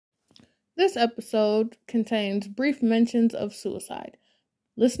This episode contains brief mentions of suicide.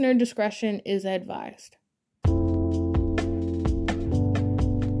 Listener discretion is advised.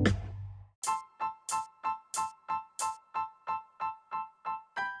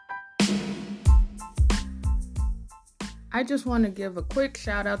 I just want to give a quick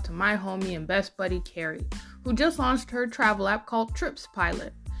shout out to my homie and best buddy Carrie, who just launched her travel app called Trips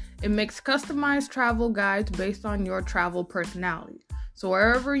Pilot. It makes customized travel guides based on your travel personality. So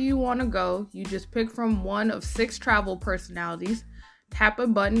wherever you want to go, you just pick from one of 6 travel personalities, tap a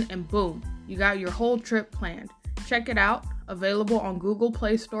button, and boom, you got your whole trip planned. Check it out, available on Google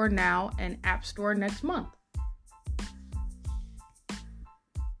Play Store now and App Store next month.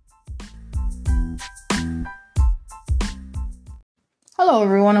 Hello,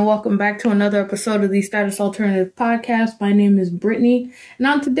 everyone, and welcome back to another episode of the Status Alternative Podcast. My name is Brittany, and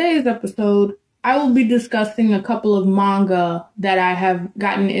on today's episode, I will be discussing a couple of manga that I have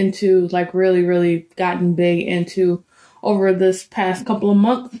gotten into, really gotten big into over this past couple of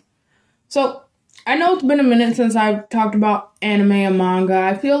months. So, I know it's been a minute since I've talked about anime and manga.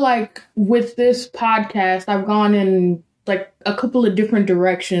 I feel like with this podcast, I've gone in a couple of different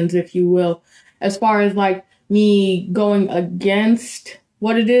directions, if you will, as far as me going against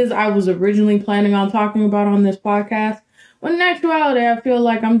what it is I was originally planning on talking about on this podcast. When in actuality, I feel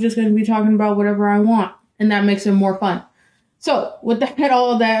like I'm just going to be talking about whatever I want, and that makes it more fun. So, with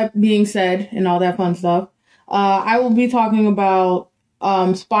all that being said, and all that fun stuff, I will be talking about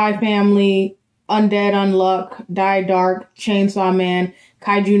Spy Family, Undead Unluck, Die Dark, Chainsaw Man,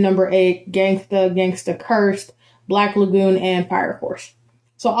 Kaiju Number 8, Gangsta, Gangsta Cursed, Black Lagoon, and Fire Force.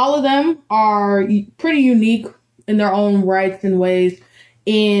 So all of them are pretty unique in their own rights and ways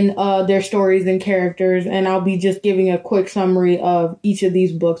in their stories and characters, and I'll be just giving a quick summary of each of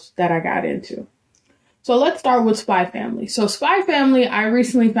these books that I got into. So let's start with Spy Family. So Spy Family, I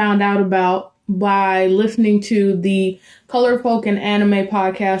recently found out about by listening to the Color Folk and Anime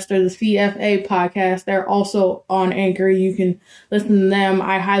podcast, or the CFA podcast. They're also on Anchor. You can listen to them.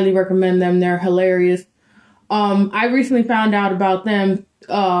 I highly recommend them. They're hilarious. I recently found out about them,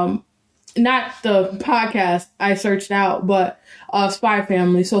 not the podcast I searched out, but Spy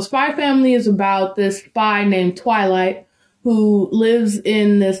Family. So Spy Family is about this spy named Twilight who lives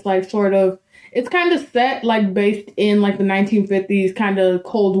in this it's kind of set based in the 1950s, kind of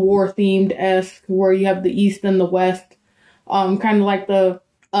Cold War themed-esque, where you have the East and the West, kind of like the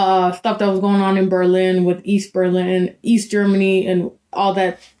stuff that was going on in Berlin with East Berlin, East Germany, and all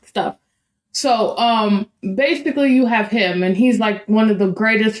that stuff. So, basically you have him, and he's one of the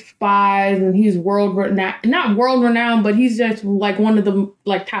greatest spies, and he's not world renowned, but he's just one of the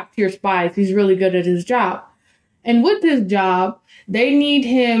top tier spies. He's really good at his job. And with his job, they need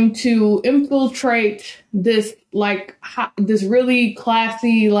him to infiltrate this this really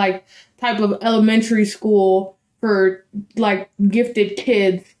classy type of elementary school for gifted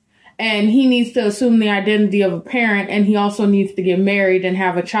kids. And he needs to assume the identity of a parent, and he also needs to get married and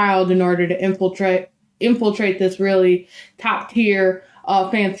have a child in order to infiltrate this really top tier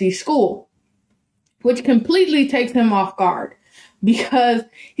fancy school, which completely takes him off guard because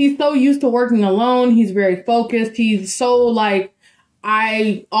he's so used to working alone. He's very focused. He's so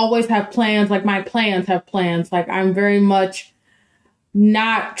I always have plans. My plans have plans. I'm very much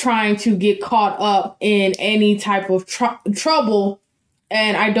not trying to get caught up in any type of trouble.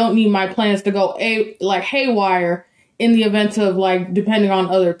 And I don't need my plans to go haywire in the event of depending on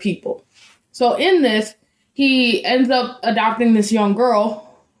other people. So in this, he ends up adopting this young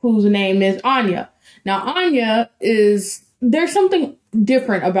girl whose name is Anya. Now there's something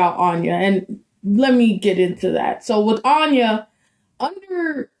different about Anya, and let me get into that. So with Anya,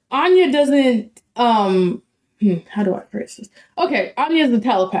 Anya doesn't how do I phrase this? Okay, Anya's a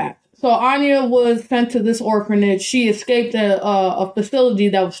telepath. So Anya was sent to this orphanage. She escaped a facility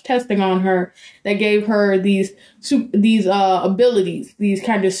that was testing on her, that gave her these abilities, these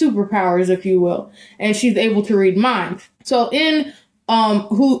kind of superpowers, if you will, and she's able to read minds. So in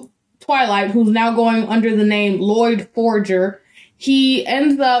Twilight, who's now going under the name Lloyd Forger, he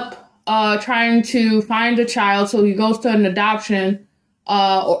ends up trying to find a child. So he goes to an adoption.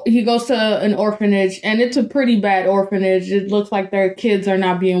 He goes to an orphanage, and it's a pretty bad orphanage. It looks like their kids are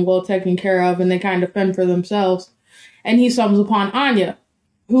not being well taken care of, and they kind of fend for themselves. And he stumbles upon Anya,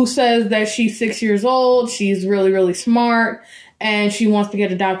 who says that she's 6 years old, she's really, really smart, and she wants to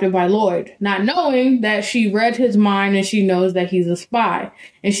get adopted by Lloyd, not knowing that she read his mind and she knows that he's a spy.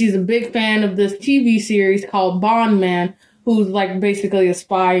 And she's a big fan of this TV series called Bond Man, who's basically a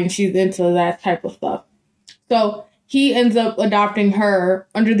spy, and she's into that type of stuff. So he ends up adopting her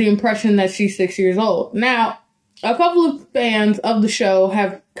under the impression that she's 6 years old. Now, a couple of fans of the show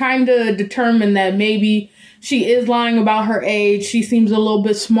have kind of determined that maybe she is lying about her age. She seems a little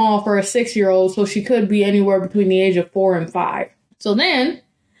bit small for a 6-year-old, so she could be anywhere between the age of 4 and 5. So then,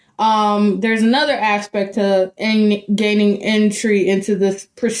 there's another aspect to gaining entry into this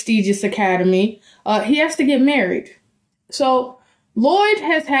prestigious academy. He has to get married. So Lloyd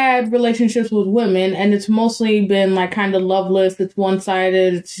has had relationships with women, and it's mostly been like kind of loveless. It's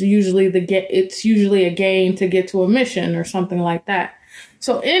one-sided. It's usually a gain to get to a mission or something like that.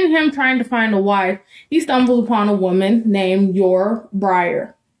 So in him trying to find a wife, he stumbles upon a woman named Yor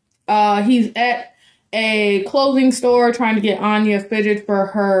Briar. He's at a clothing store trying to get Anya fitted for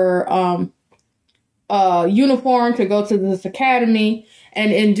her uniform to go to this academy.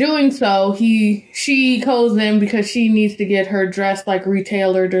 And in doing so, she goes in because she needs to get her dress like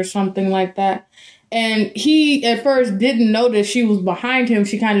retailored or something like that. And he at first didn't notice she was behind him.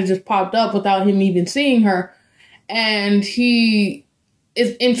 She kind of just popped up without him even seeing her. And he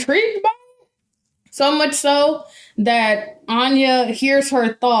is intrigued by it, so much so that Anya hears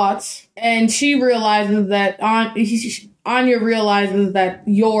her thoughts, and she realizes that Anya realizes that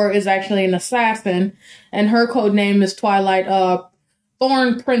Yor is actually an assassin, and her code name is Twilight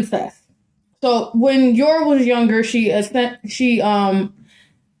Thorn Princess. So when Yor was younger, her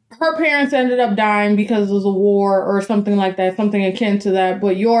parents ended up dying because of the war or something like that, something akin to that.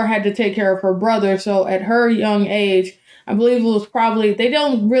 But Yor had to take care of her brother. So at her young age, I believe it was probably, they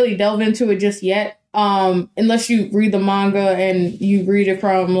don't really delve into it just yet. Unless you read the manga and you read it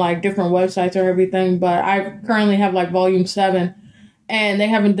from like different websites or everything. But I currently have like volume 7. And they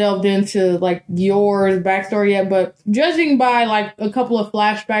haven't delved into like Yor's backstory yet, but judging by like a couple of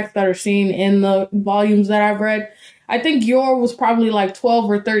flashbacks that are seen in the volumes that I've read, I think Yor was probably like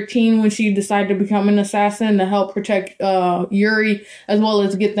 12 or 13 when she decided to become an assassin to help protect Yuri as well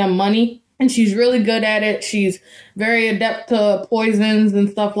as get them money. And she's really good at it. She's very adept to poisons and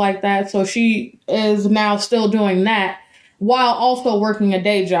stuff like that. So she is now still doing that while also working a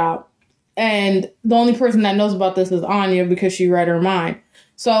day job. And the only person that knows about this is Anya because she read her mind.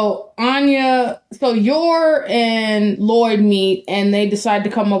 So Yor and Lloyd meet and they decide to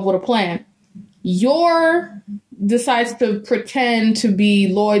come up with a plan. Yor decides to pretend to be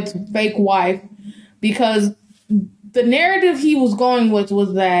Lloyd's fake wife because the narrative he was going with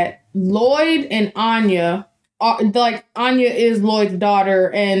was that Lloyd and Anya, Anya is Lloyd's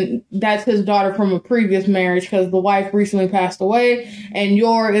daughter, and that's his daughter from a previous marriage because the wife recently passed away, and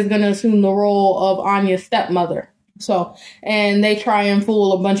Yor is going to assume the role of Anya's stepmother. So, and they try and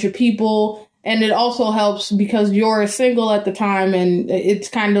fool a bunch of people, and it also helps because Yor is single at the time, and it's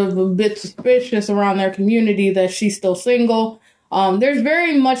kind of a bit suspicious around their community that she's still single. There's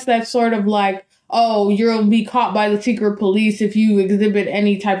very much that sort of like, oh, you'll be caught by the secret police if you exhibit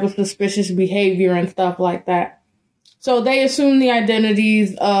any type of suspicious behavior and stuff like that. So they assume the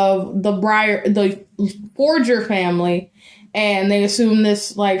identities of the Forger family, and they assume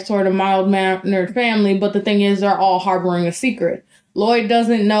this like sort of mild-mannered family, but the thing is they're all harboring a secret. Lloyd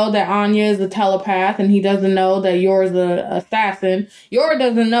doesn't know that Anya is a telepath, and he doesn't know that Yor is an assassin. Yor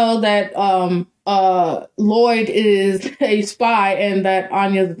doesn't know that Lloyd is a spy and that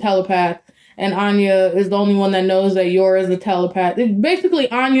Anya is a telepath. And Anya is the only one that knows that Yor is a telepath. Basically,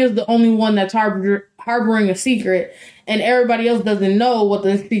 Anya is the only one that's harboring a secret, and everybody else doesn't know what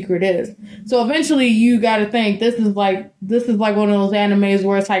the secret is. So eventually, you got to think this is like one of those animes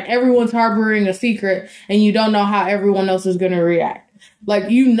where it's like everyone's harboring a secret, and you don't know how everyone else is going to react.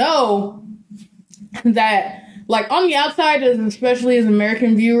 Like you know that. Like, on the outside, especially as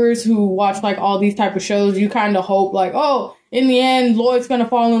American viewers who watch, like, all these type of shows, you kind of hope, like, oh, in the end, Lloyd's going to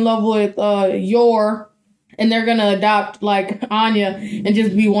fall in love with Yor, and they're going to adopt, like, Anya and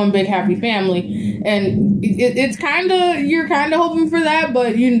just be one big happy family. And it's kind of, you're kind of hoping for that,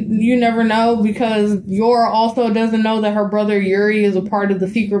 but you never know because Yor also doesn't know that her brother Yuri is a part of the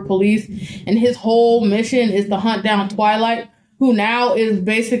secret police, and his whole mission is to hunt down Twilight, who now is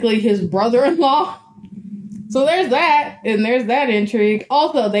basically his brother-in-law. So there's that, and there's that intrigue.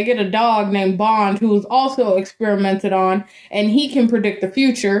 Also, they get a dog named Bond who is also experimented on, and he can predict the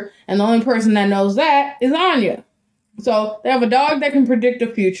future, and the only person that knows that is Anya. So they have a dog that can predict the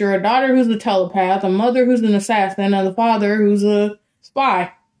future, a daughter who's a telepath, a mother who's an assassin, and a father who's a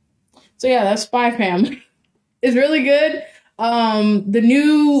spy. So yeah, that's Spy Family. It's really good.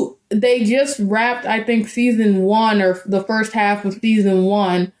 They just wrapped, I think, season 1 or the first half of season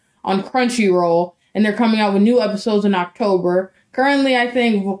 1 on Crunchyroll. And they're coming out with new episodes in October. Currently, I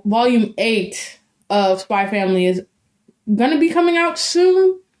think volume 8 of Spy Family is going to be coming out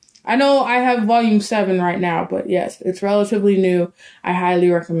soon. I know I have volume 7 right now, but yes, it's relatively new. I highly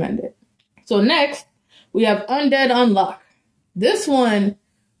recommend it. So next, we have Undead Unluck. This one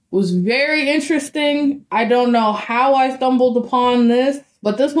was very interesting. I don't know how I stumbled upon this,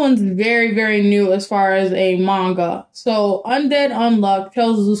 but this one's very, very new as far as a manga. So Undead Unluck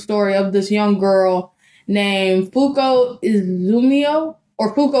tells the story of this young girl named Fuko Izumio,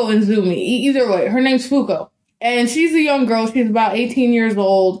 or Fuko Izumi. Either way, her name's Fuko. And she's a young girl. She's about 18 years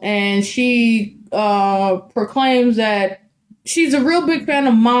old, and she proclaims that she's a real big fan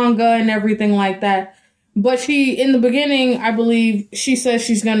of manga and everything like that. But she, in the beginning, I believe, she says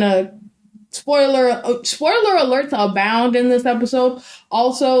she's gonna, spoiler alerts abound in this episode.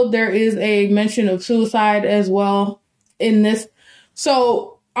 Also, there is a mention of suicide as well in this.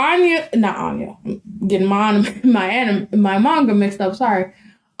 So, I'm getting my manga mixed up, sorry.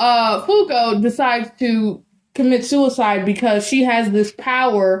 Fuko decides to commit suicide because she has this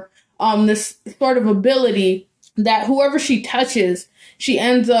power, this sort of ability that whoever she touches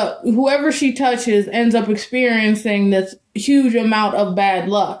ends up experiencing this huge amount of bad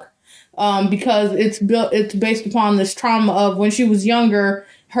luck. Because it's based upon this trauma of when she was younger,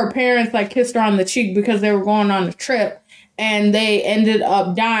 her parents kissed her on the cheek because they were going on a trip. And they ended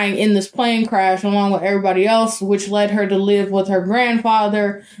up dying in this plane crash along with everybody else, which led her to live with her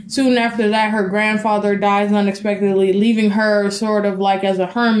grandfather. Soon after that, her grandfather dies unexpectedly, leaving her sort of as a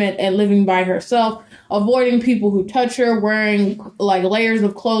hermit and living by herself, avoiding people who touch her, wearing layers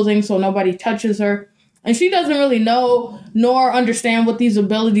of clothing so nobody touches her. And she doesn't really know nor understand what these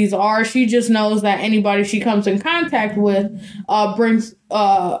abilities are. She just knows that anybody she comes in contact with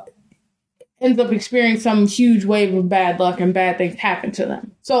ends up experiencing some huge wave of bad luck and bad things happen to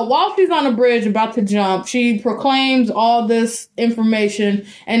them. So while she's on a bridge about to jump, she proclaims all this information.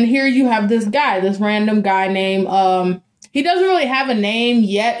 And here you have this random guy named, he doesn't really have a name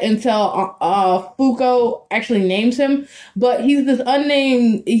yet until Fuko actually names him. But he's this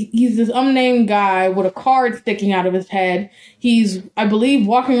unnamed guy with a card sticking out of his head. He's, I believe,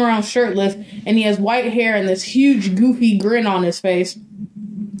 walking around shirtless, and he has white hair and this huge goofy grin on his face.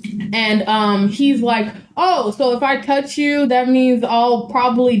 And he's like, oh, so if I touch you, that means I'll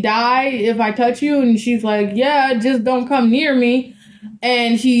probably die if I touch you. And she's like, yeah, just don't come near me.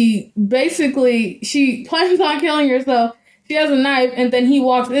 And she plans on killing herself. She has a knife, and then he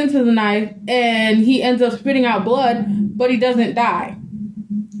walks into the knife, and he ends up spitting out blood, but he doesn't die.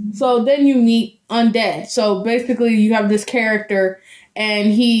 So then you meet Undead. So basically you have this character,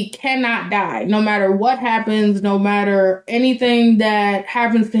 and he cannot die. No matter what happens, no matter anything that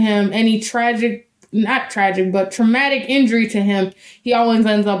happens to him, any traumatic injury to him, he always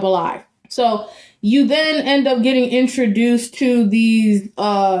ends up alive. So you then end up getting introduced to these,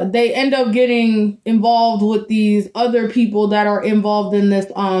 they end up getting involved with these other people that are involved in this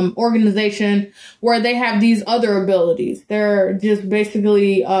organization where they have these other abilities. They're just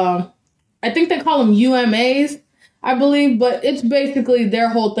basically, I think they call them UMAs, I believe, but it's basically their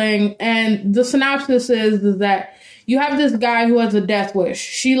whole thing. And the synopsis is that you have this guy who has a death wish.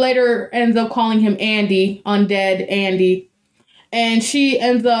 She later ends up calling him Andy, Undead Andy. And she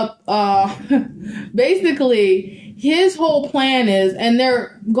ends up, basically, his whole plan is, and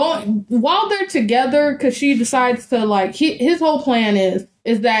they're going, while they're together, because she decides to, his whole plan is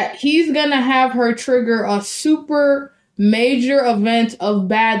that he's gonna have her trigger a super major event of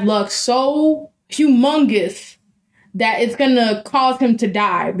bad luck so humongous that it's gonna cause him to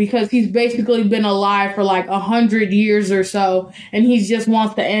die, because he's basically been alive for 100 years or so, and he just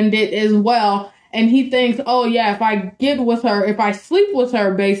wants to end it as well. And he thinks, oh yeah, if I sleep with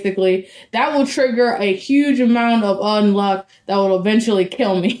her, basically, that will trigger a huge amount of unluck that will eventually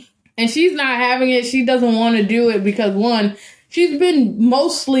kill me. And she's not having it. She doesn't want to do it because, one, she's been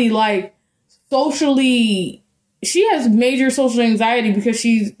mostly socially, she has major social anxiety because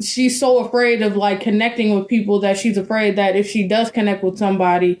she's so afraid of connecting with people that she's afraid that if she does connect with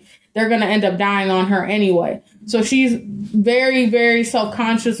somebody, they're going to end up dying on her anyway. So she's very, very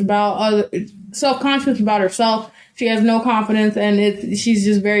self-conscious about herself. She has no confidence, and she's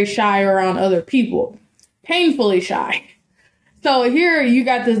just very shy around other people. Painfully shy. So here you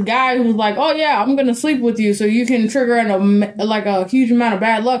got this guy who's like, oh yeah, I'm going to sleep with you so you can trigger a huge amount of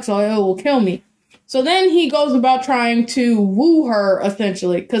bad luck so it will kill me. So then he goes about trying to woo her,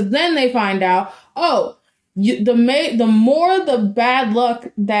 essentially, because then they find out, the more the bad luck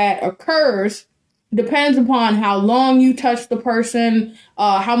that occurs depends upon how long you touch the person,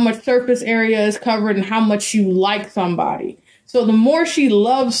 how much surface area is covered, and how much you like somebody. So the more she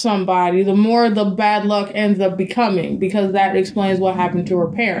loves somebody, the more the bad luck ends up becoming, because that explains what happened to her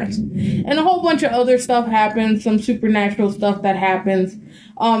parents. And a whole bunch of other stuff happens, some supernatural stuff that happens.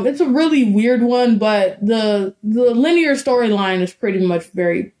 It's a really weird one, but the linear storyline is pretty much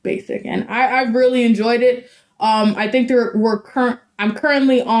very basic, and I've really enjoyed it. I think I'm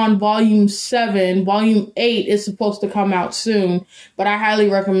currently on volume 7. Volume 8 is supposed to come out soon, but I highly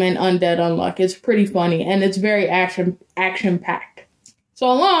recommend Undead Unluck. It's pretty funny, and it's very action-packed. So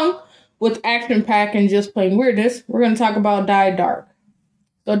along with action-packed and just plain weirdness, we're going to talk about Die Dark.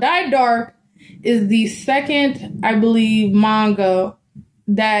 So Die Dark is the second, I believe, manga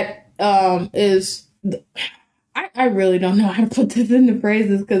that is... I really don't know how to put this into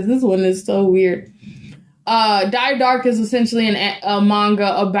phrases because this one is so weird. Die Dark is essentially a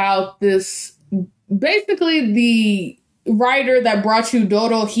manga about this, basically the writer that brought you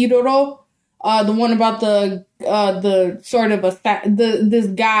Dorohedoro, the one about the sort of this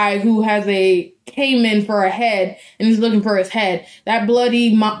guy who has a caiman for a head and he's looking for his head. That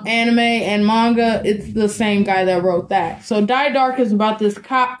bloody anime and manga, it's the same guy that wrote that. So Die Dark is about this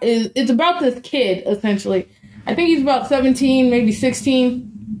it's about this kid essentially. I think he's about 17, maybe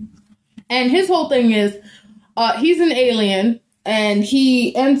 16. And his whole thing is, he's an alien, and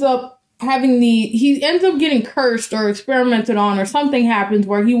he ends up getting cursed or experimented on, or something happens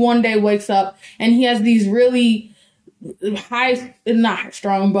where he one day wakes up and he has these really not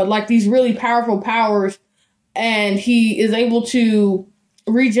strong, but like these really powerful powers, and he is able to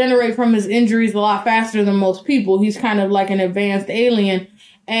regenerate from his injuries a lot faster than most people. He's kind of like an advanced alien.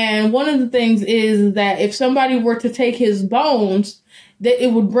 And one of the things is that if somebody were to take his bones, that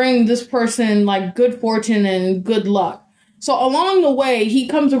it would bring this person like good fortune and good luck. So along the way, he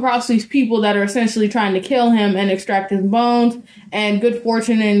comes across these people that are essentially trying to kill him and extract his bones, and good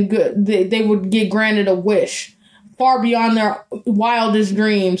fortune and they would get granted a wish far beyond their wildest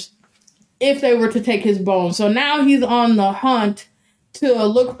dreams if they were to take his bones. So now he's on the hunt to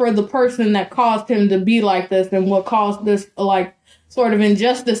look for the person that caused him to be like this and what caused this like sort of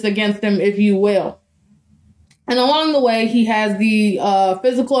injustice against him, if you will. And along the way, he has the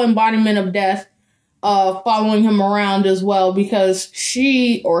physical embodiment of death following him around as well, because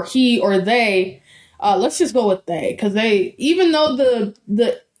she or he or they, let's just go with they, because they, even though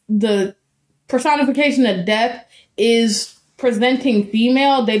the personification of death is presenting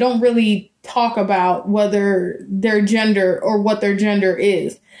female, they don't really talk about whether their gender or what their gender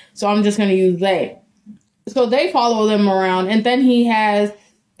is. So I'm just going to use they. So they follow them around, and then he has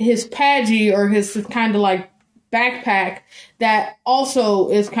his Pagey, or his kind of like backpack, that also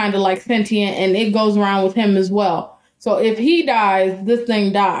is kind of like sentient, and it goes around with him as well. So if he dies, this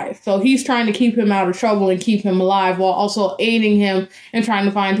thing dies. So he's trying to keep him out of trouble and keep him alive while also aiding him and trying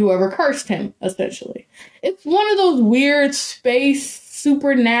to find whoever cursed him, essentially. It's one of those weird space,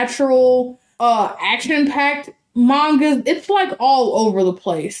 supernatural, action-packed mangas. It's like all over the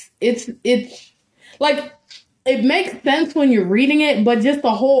place. It's like, it makes sense when you're reading it, but just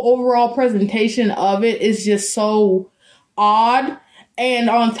the whole overall presentation of it is just so odd. And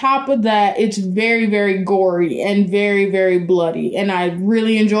on top of that, it's very, very gory and very, very bloody. And I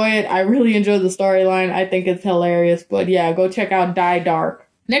really enjoy it. I really enjoy the storyline. I think it's hilarious. But yeah, go check out Die Dark.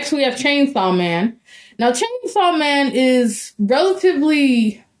 Next, we have Chainsaw Man. Now, Chainsaw Man is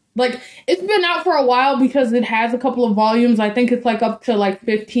relatively... like, it's been out for a while because it has a couple of volumes. I think it's like up to like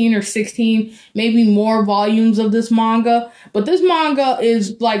 15 or 16, maybe more volumes of this manga. But this manga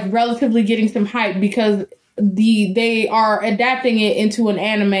is like relatively getting some hype because they are adapting it into an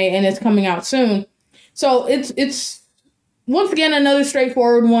anime and it's coming out soon. So it's once again another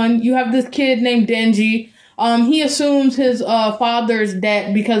straightforward one. You have this kid named Denji. He assumes his father's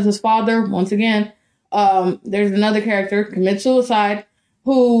debt because his father, once again, there's another character, commits suicide,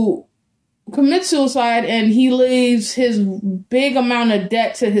 and he leaves his big amount of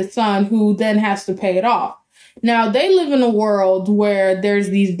debt to his son, who then has to pay it off. Now, they live in a world where there's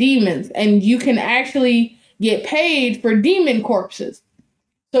these demons, and you can actually get paid for demon corpses.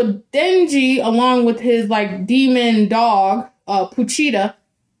 So Denji, along with his like demon dog, Puchita,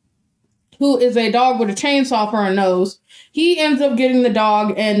 who is a dog with a chainsaw for a nose, he ends up getting the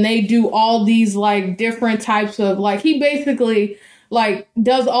dog, and they do all these like different types of like, he basically like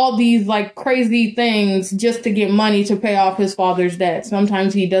does all these like crazy things just to get money to pay off his father's debt.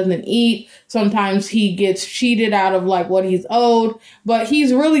 Sometimes he doesn't eat. Sometimes he gets cheated out of like what he's owed, but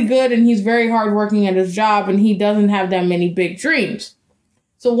he's really good and he's very hardworking at his job, and he doesn't have that many big dreams.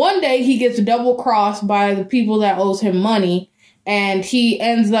 So one day he gets double crossed by the people that owes him money, and he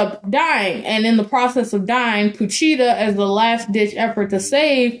ends up dying. And in the process of dying, Puchita, as the last ditch effort to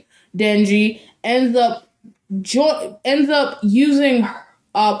save Denji, ends up ends up using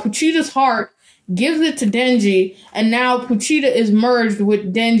Pochita's heart, gives it to Denji, and now Pochita is merged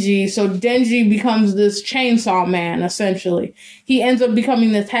with Denji, so Denji becomes this chainsaw man, essentially. He ends up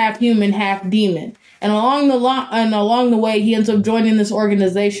becoming this half-human, half-demon. And along the way, he ends up joining this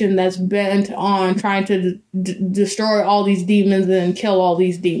organization that's bent on trying to destroy all these demons and kill all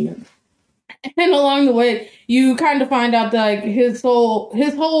these demons. And along the way, you kind of find out that like his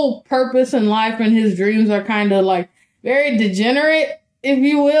whole purpose in life and his dreams are kind of like very degenerate, if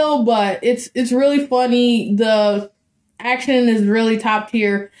you will, but it's really funny. The action is really top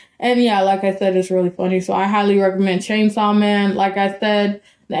tier. And yeah, like I said, it's really funny. So I highly recommend Chainsaw Man. Like I said,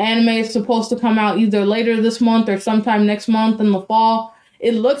 the anime is supposed to come out either later this month or sometime next month in the fall.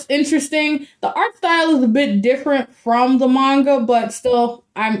 It looks interesting. The art style is a bit different from the manga, but still,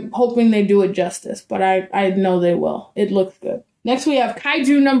 I'm hoping they do it justice. But I know they will. It looks good. Next, we have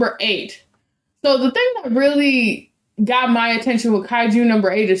Kaiju number 8. So the thing that really got my attention with Kaiju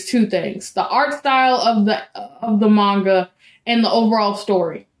number 8 is two things: the art style of the manga and the overall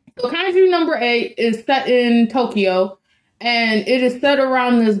story. So Kaiju number 8 is set in Tokyo, and it is set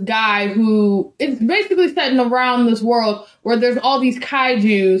around this guy who, it's basically set around this world where there's all these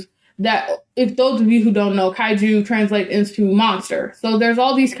kaijus that, if those of you who don't know, kaiju translate into monster. So there's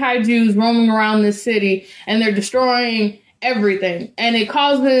all these kaijus roaming around this city, and they're destroying everything. And it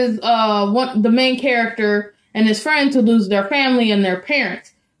causes the main character and his friend to lose their family and their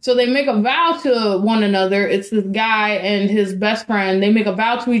parents. So they make a vow to one another. It's this guy and his best friend. They make a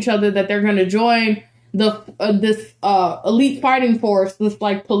vow to each other that they're going to join this elite fighting force, this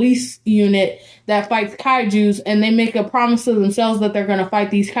like police unit that fights kaijus, and they make a promise to themselves that they're going to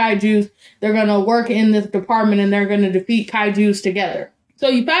fight these kaijus. They're going to work in this department and they're going to defeat kaijus together. So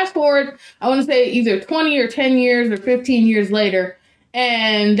you fast forward, I want to say either 20 or 10 years or 15 years later,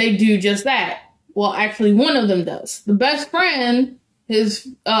 and they do just that. Well, actually, one of them does. The best friend, his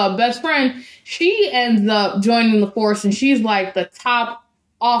best friend, she ends up joining the force, and she's like the top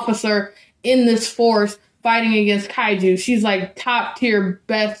officer in this force fighting against kaiju. She's like top tier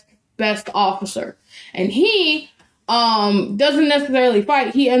best officer. And he doesn't necessarily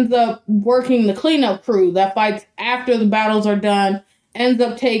fight. He ends up working the cleanup crew that fights after the battles are done, ends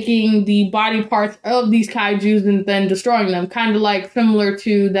up taking the body parts of these kaijus and then destroying them. Kind of like similar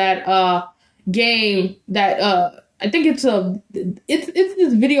to that game that I think it's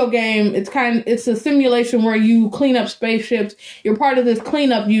this video game. It's a simulation where you clean up spaceships. You're part of this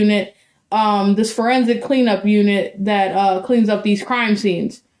cleanup unit. This forensic cleanup unit that cleans up these crime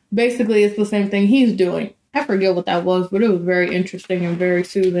scenes. Basically, it's the same thing he's doing. I forget what that was, but it was very interesting and very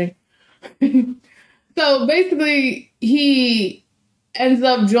soothing. So basically, he ends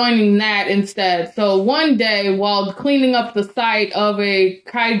up joining that instead. So one day, while cleaning up the site of a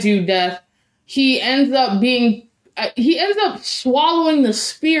kaiju death, he ends up swallowing the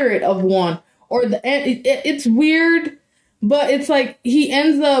spirit of one. It's weird, but it's like he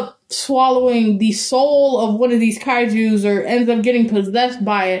ends up swallowing the soul of one of these kaijus, or ends up getting possessed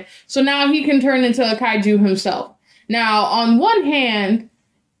by it. So now he can turn into a kaiju himself. Now, on one hand,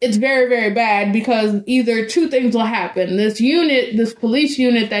 it's very, very bad because either two things will happen. This police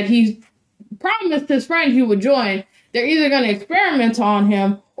unit that he promised his friend he would join, they're either going to experiment on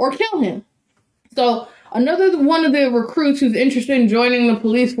him or kill him. So another one of the recruits who's interested in joining the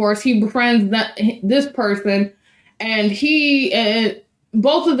police force, he befriends this person, and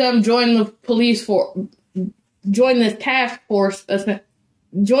both of them join the police force, join this task force.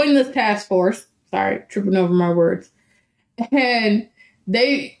 Sorry, tripping over my words. And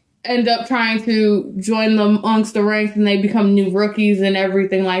they end up trying to join them amongst the ranks, and they become new rookies and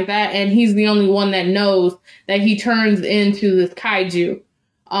everything like that. And he's the only one that knows that he turns into this kaiju.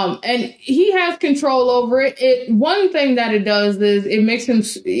 And he has control over it. One thing that it does is it makes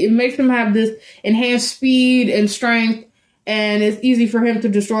him have this enhanced speed and strength, and it's easy for him to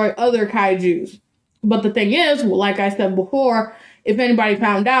destroy other kaijus. But the thing is, like I said before, if anybody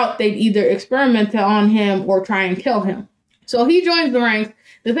found out, they'd either experiment on him or try and kill him. So he joins the ranks.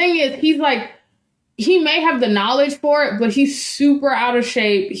 The thing is, he may have the knowledge for it, but he's super out of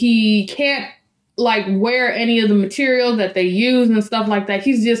shape. He can't wear any of the materials that they use and stuff like that.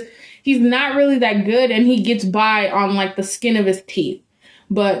 He's not really that good, and he gets by on the skin of his teeth.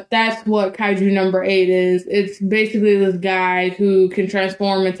 But that's what Kaiju number 8 is. It's basically this guy who can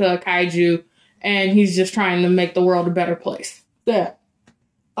transform into a kaiju, and he's just trying to make the world a better place. Yeah.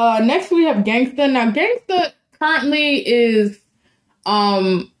 Next we have Gangsta. Now Gangsta currently is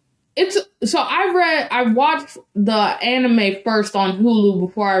I watched the anime first on Hulu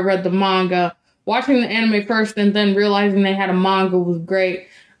before I read the manga. Watching the anime first and then realizing they had a manga was great.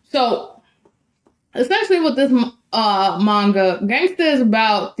 So essentially with this manga, Gangsta is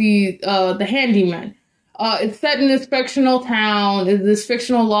about the handyman. It's set in this fictional town, this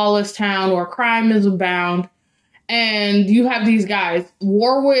fictional lawless town where crime is abound, and you have these guys,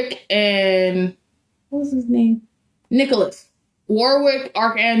 Warwick and what was his name? Nicholas. Warwick,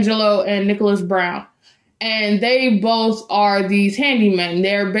 Archangelo, and Nicholas Brown. And they both are these handymen.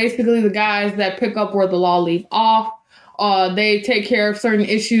 They're basically the guys that pick up where the law leaves off. They take care of certain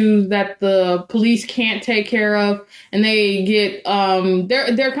issues that the police can't take care of, and they get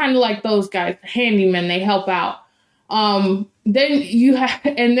they're kind of like those guys, handymen. They help out. Then you have,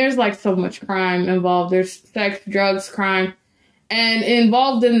 and there's like so much crime involved. There's sex, drugs, crime, and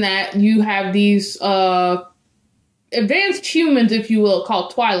involved in that you have these advanced humans, if you will,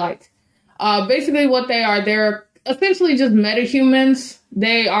 called Twilights. Basically what they are, they're essentially just metahumans.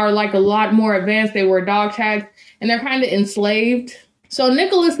 They are like a lot more advanced. They wear dog tags, and they're kind of enslaved. So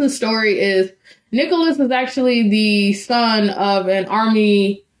Nicholas's story is, Nicholas is actually the son of an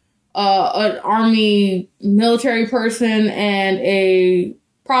army military person and a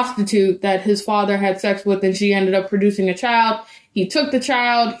prostitute that his father had sex with, and she ended up producing a child. He took the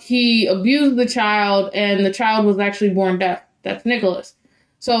child, he abused the child, and the child was actually born deaf. That's Nicholas.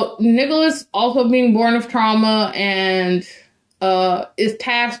 So Nicholas, also being born of trauma, and is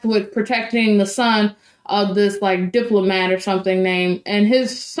tasked with protecting the son of this like diplomat or something named, and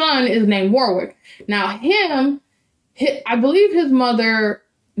his son is named Warwick. Now I believe his mother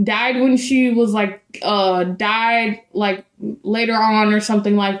died when she was died like later on or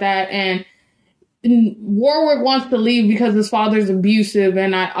something like that, and Warwick wants to leave because his father's abusive.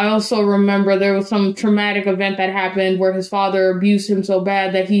 And I also remember there was some traumatic event that happened where his father abused him so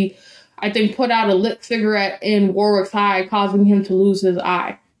bad that he, I think, put out a lit cigarette in Warwick's eye, causing him to lose his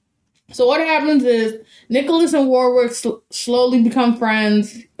eye. So what happens is Nicholas and Warwick slowly become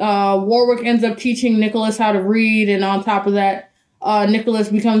friends. Warwick ends up teaching Nicholas how to read, and on top of that, Nicholas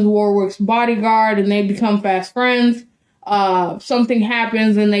becomes Warwick's bodyguard, and they become fast friends. Something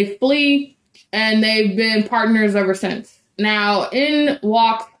happens and they flee, and they've been partners ever since. Now, in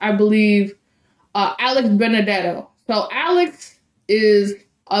walks, I believe, Alex Benedetto. So Alex is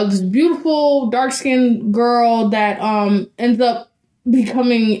this beautiful, dark-skinned girl that ends up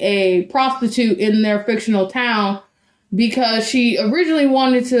becoming a prostitute in their fictional town because she originally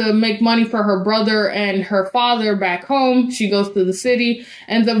wanted to make money for her brother and her father back home. She goes to the city,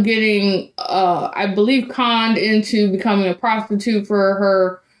 ends up getting, I believe, conned into becoming a prostitute for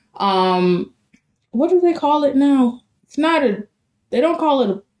her, what do they call it now? It's not they don't call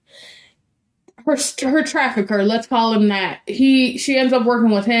it her trafficker. Let's call him that. She ends up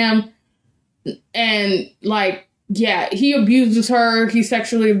working with him, and yeah, he abuses her. He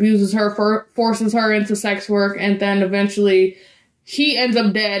sexually abuses her, forces her into sex work, and then eventually he ends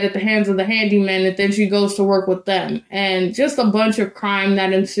up dead at the hands of the handyman, and then she goes to work with them. And just a bunch of crime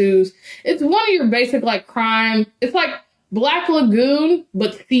that ensues. It's one of your basic, crime. It's like Black Lagoon,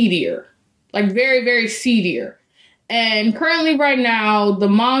 but seedier. Very, very seedier. And currently right now, the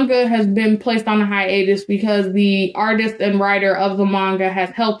manga has been placed on a hiatus because the artist and writer of the manga has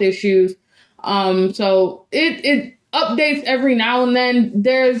health issues. So it updates every now and then.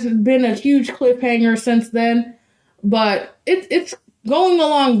 There's been a huge cliffhanger since then, but it's going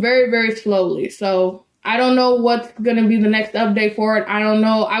along very, very slowly. So I don't know what's going to be the next update for it. I don't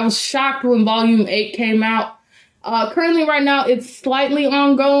know. I was shocked when Volume 8 came out. Currently right now, it's slightly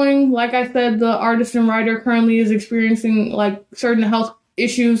ongoing. Like I said, the artist and writer currently is experiencing certain health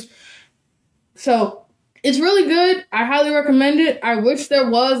issues. So it's really good. I highly recommend it. I wish there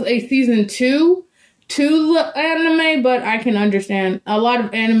was a season 2 to the anime, but I can understand. A lot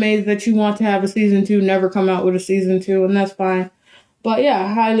of animes that you want to have a season 2 never come out with a season 2, and that's fine. But yeah,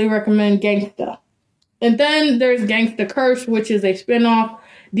 I highly recommend Gangsta. And then there's Gangsta Curse, which is a spinoff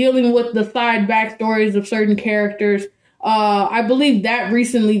dealing with the side backstories of certain characters. I believe that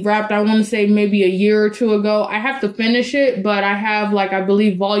recently wrapped, I want to say maybe a year or two ago. I have to finish it, but I have I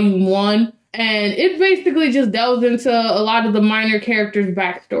believe Volume 1. And it basically just delves into a lot of the minor characters'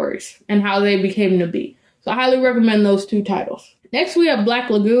 backstories and how they became to be. So I highly recommend those 2 titles. Next, we have Black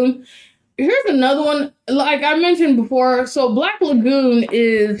Lagoon. Here's another one, like I mentioned before. So Black Lagoon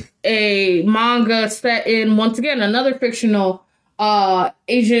is a manga set in, once again, another fictional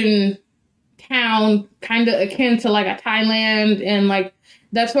Asian town, kind of akin to a Thailand, and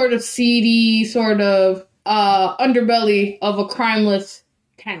that sort of seedy sort of underbelly of a crimeless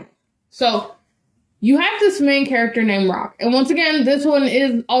town. So you have this main character named Rock. And once again, this one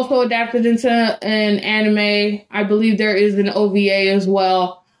is also adapted into an anime. I believe there is an OVA as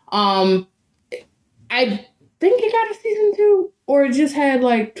well. I think it got a season 2, or it just had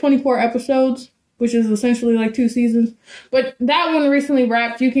 24 episodes. which is essentially like 2 seasons. But that one recently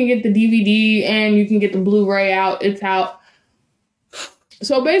wrapped. You can get the DVD and you can get the Blu-ray out. It's out.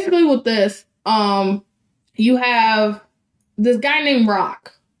 So basically with this, you have this guy named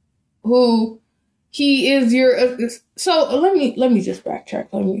Rock, who he is your, so let me just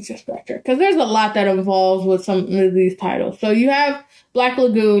backtrack. Because there's a lot that involves with some of these titles. So you have Black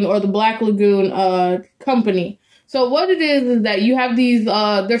Lagoon, or the Black Lagoon company. So what it is that you have these,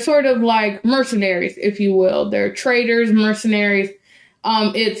 they're sort of like mercenaries, if you will. They're traders, mercenaries.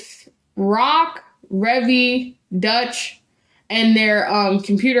 It's Rock, Revy, Dutch, and their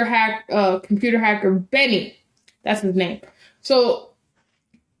computer hacker Benny. That's his name. So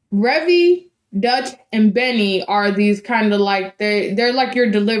Revy, Dutch, and Benny are these kind of like, they're like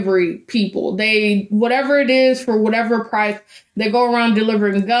your delivery people. They, whatever it is, for whatever price, they go around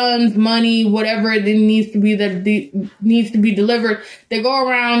delivering guns, money, whatever it needs to be needs to be delivered. They go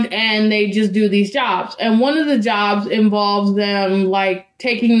around and they just do these jobs. And one of the jobs involves them like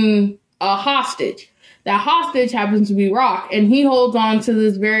taking a hostage. That hostage happens to be Rock, and he holds on to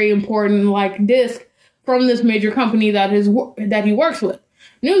this very important like disc from this major company that he works with.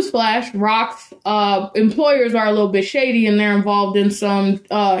 Newsflash, Rock's employers are a little bit shady, and they're involved in some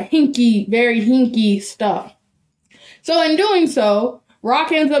very hinky stuff. So in doing so,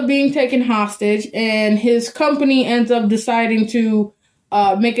 Rock ends up being taken hostage, and his company ends up deciding to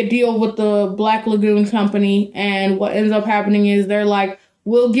make a deal with the Black Lagoon company. And what ends up happening is they're like,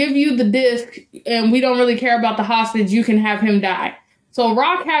 we'll give you the disc, and we don't really care about the hostage. You can have him die. So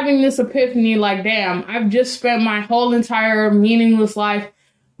Rock having this epiphany, like, damn, I've just spent my whole entire meaningless life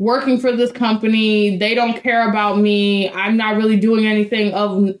working for this company. They don't care about me. I'm not really doing anything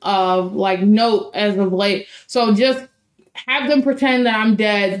of like note as of late. So just have them pretend that I'm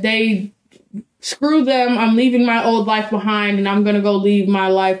dead. They screw them. I'm leaving my old life behind, and I'm going to go live my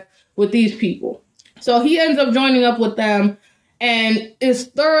life with these people. So he ends up joining up with them and is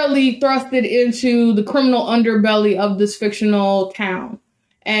thoroughly thrusted into the criminal underbelly of this fictional town.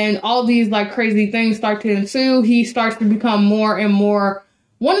 And all these like crazy things start to ensue. He starts to become more and more.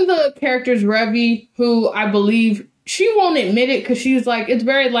 One of the characters, Revy, who I believe, she won't admit it because she's like, it's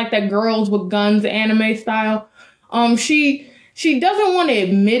very like that girls with guns anime style. She doesn't want to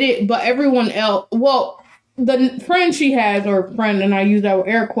admit it, but everyone else, well, the friend she has, or friend, and I use that with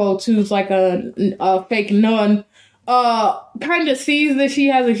air quotes, who's like a fake nun, kind of sees that she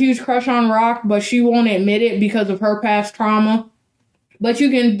has a huge crush on Rock, but she won't admit it because of her past trauma. But you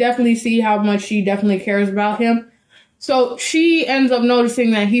can definitely see how much she definitely cares about him. So she ends up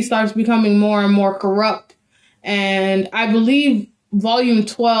noticing that he starts becoming more and more corrupt. And I believe volume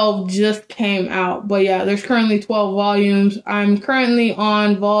 12 just came out. But yeah, there's currently 12 volumes. I'm currently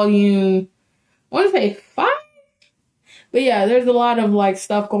on volume, I want to say 5? But yeah, there's a lot of like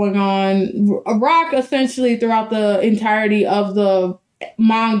stuff going on. Rock essentially throughout the entirety of the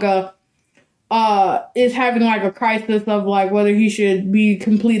manga is having like a crisis of like whether he should be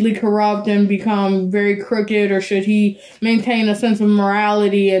completely corrupt and become very crooked, or should he maintain a sense of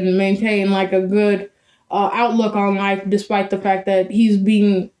morality and maintain like a good outlook on life, despite the fact that he's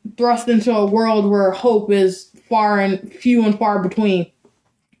being thrust into a world where hope is few and far between.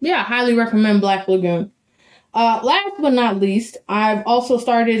 Yeah, highly recommend Black Lagoon. Last but not least, I've also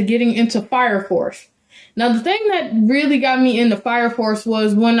started getting into Fire Force. Now, the thing that really got me into Fire Force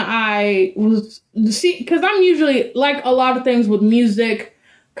was when because I'm usually, like a lot of things with music,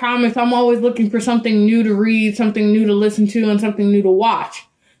 comics, I'm always looking for something new to read, something new to listen to, and something new to watch.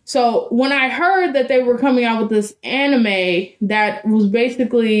 So when I heard that they were coming out with this anime that was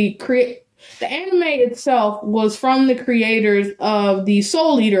basically the anime itself was from the creators of the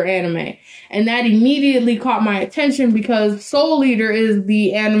Soul Eater anime. And that immediately caught my attention because Soul Eater is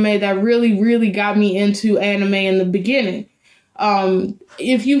the anime that really, really got me into anime in the beginning.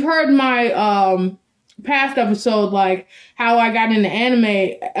 If you've heard my past episode, like how I got into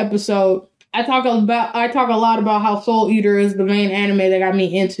anime episode, I talk a lot about how Soul Eater is the main anime that got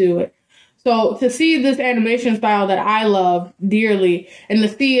me into it. So to see this animation style that I love dearly, and to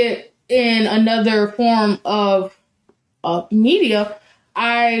see it in another form of media,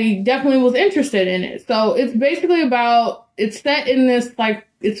 I definitely was interested in it. So it's basically it's set in this, like,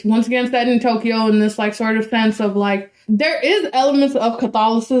 it's once again set in Tokyo in this, like, sort of sense of, like, there is elements of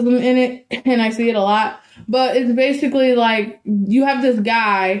Catholicism in it, and I see it a lot, but it's basically, like, you have this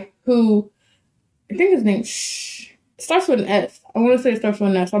guy who, I think his name starts with an S. I want to say it starts with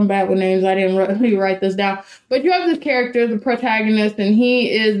an S. I'm bad with names. I didn't really write this down. But you have this character, the protagonist, and he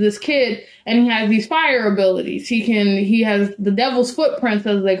is this kid, and he has these fire abilities. He has the devil's footprints,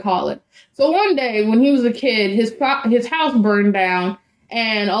 as they call it. So one day, when he was a kid, his house burned down,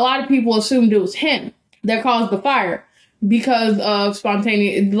 And a lot of people assumed it was him that caused the fire because of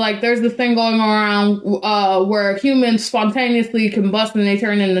spontaneous, like there's this thing going around where humans spontaneously combust and they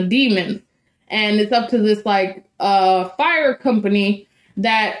turn into demons. And it's up to this like fire company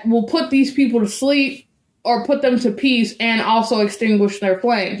that will put these people to sleep or put them to peace and also extinguish their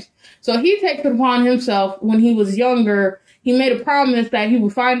flames. So he takes it upon himself when he was younger. He made a promise that he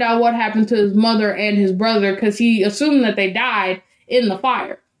would find out what happened to his mother and his brother because he assumed that they died in the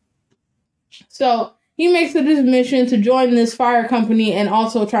fire. So he makes it his mission to join this fire company and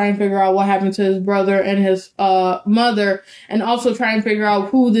also try and figure out what happened to his brother and his mother, and also try and figure out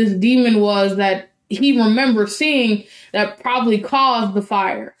who this demon was that he remembers seeing that probably caused the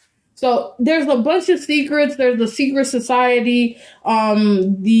fire. So there's a bunch of secrets. There's the secret society,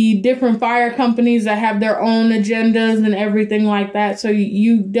 the different fire companies that have their own agendas and everything like that. So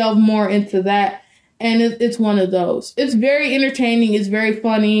you delve more into that. And it's one of those. It's very entertaining. It's very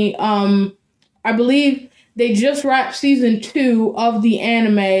funny. I believe they just wrapped season 2 of the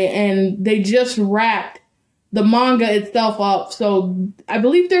anime, and they just wrapped the manga itself up. So I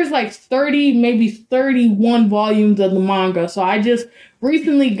believe there's like 30, maybe 31 volumes of the manga. So I just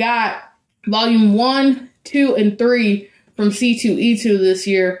recently got volume 1, 2, and 3 from C2E2 this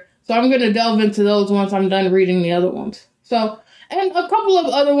year. So I'm going to delve into those once I'm done reading the other ones. So, and a couple of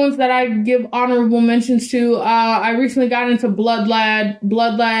other ones that I give honorable mentions to. I recently got into Blood Lad.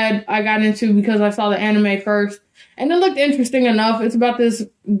 Blood Lad I got into because I saw the anime first. And it looked interesting enough. It's about this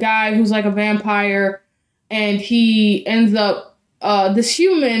guy who's like a vampire. And he ends up, this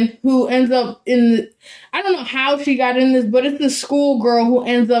human who ends up I don't know how she got in this, but it's this schoolgirl who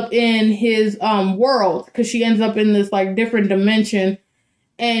ends up in his world. Because she ends up in this like different dimension.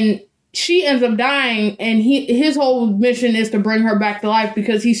 And she ends up dying, and his whole mission is to bring her back to life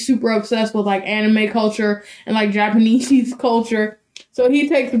because he's super obsessed with like anime culture and like Japanese culture. So he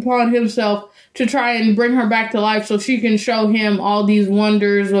takes upon himself to try and bring her back to life so she can show him all these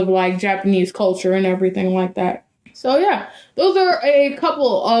wonders of like Japanese culture and everything like that. So yeah, those are a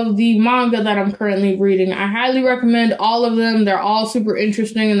couple of the manga that I'm currently reading. I highly recommend all of them. They're all super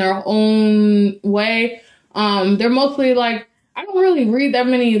interesting in their own way. They're mostly like, I don't really read that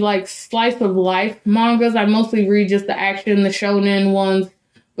many like slice of life mangas. I mostly read just the action, the shonen ones.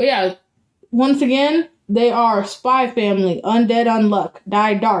 But yeah, once again, they are Spy Family, Undead Unluck,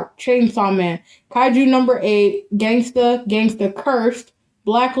 Die Dark, Chainsaw Man, Kaiju Number 8, Gangsta, Gangsta Cursed,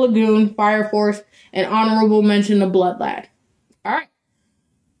 Black Lagoon, Fire Force, and honorable mention to Blood Lad. Alright.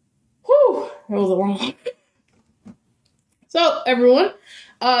 Whew, that was a long one. So, everyone,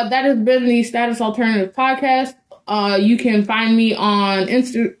 that has been the Status Alternative Podcast. You can find me on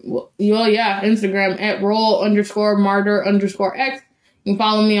Instagram at roll_martyr_x. You can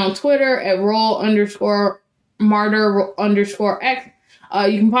follow me on Twitter at roll_martyr_x.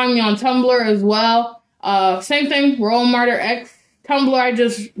 You can find me on Tumblr as well. Same thing, rollmartyrx. Tumblr, I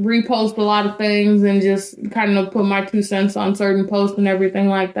just repost a lot of things and just kind of put my 2 cents on certain posts and everything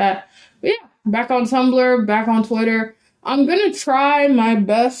like that. But yeah, back on Tumblr, back on Twitter. I'm going to try my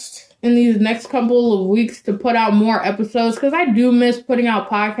best in these next couple of weeks to put out more episodes because I do miss putting out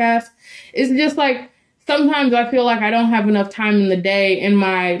podcasts. It's just like sometimes I feel like I don't have enough time in the day in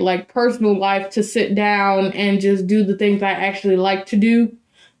my like personal life to sit down and just do the things I actually like to do.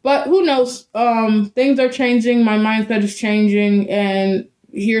 But who knows? Things are changing. My mindset is changing, and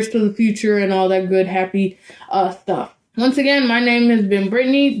here's to the future and all that good, happy stuff. Once again, my name has been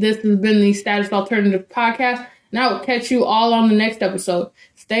Brittany. This has been the Status Alternative Podcast, and I will catch you all on the next episode.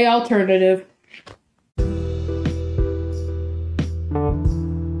 Stay alternative.